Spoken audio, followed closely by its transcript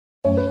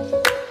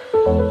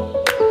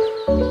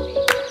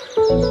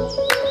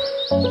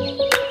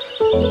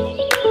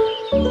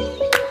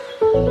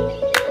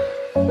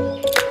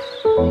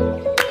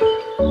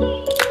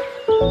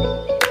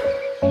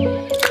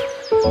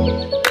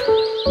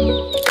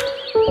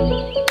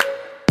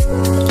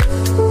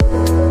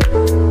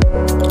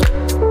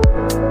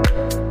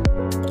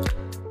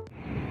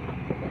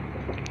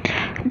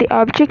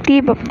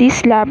objective of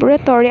this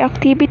laboratory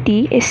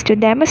activity is to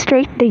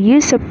demonstrate the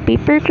use of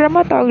paper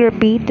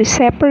chromatography to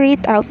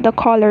separate out the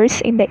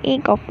colors in the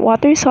ink of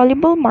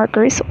water-soluble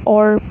markers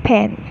or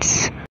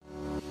pens.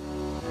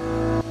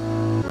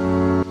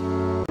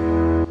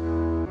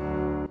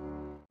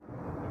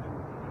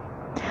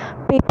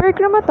 Paper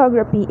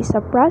chromatography is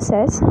a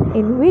process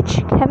in which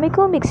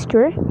chemical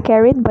mixture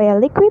carried by a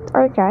liquid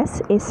or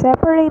gas is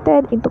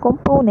separated into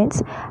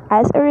components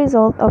as a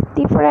result of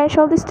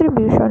differential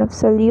distribution of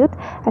solute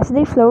as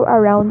they flow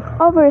around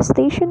over a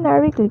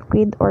stationary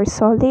liquid or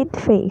solid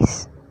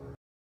phase.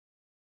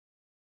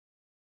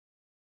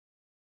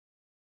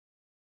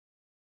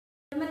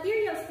 The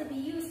materials to be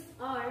used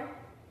are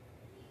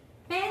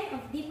pen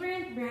of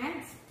different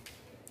brands,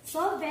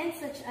 solvents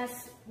such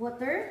as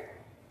water,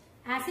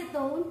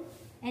 acetone,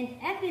 and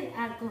ethyl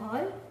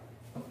alcohol,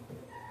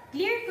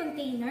 clear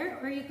container,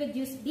 or you could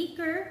use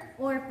beaker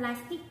or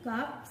plastic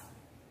cups,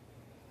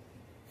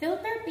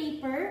 filter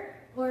paper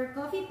or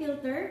coffee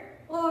filter,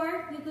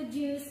 or you could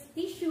use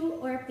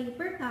tissue or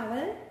paper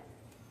towel,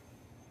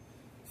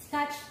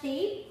 scotch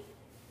tape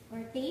or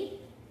tape,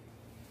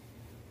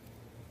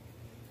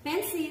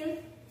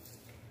 pencil,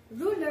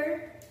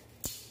 ruler,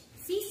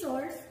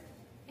 scissors,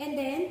 and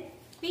then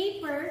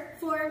paper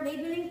for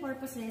labeling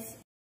purposes.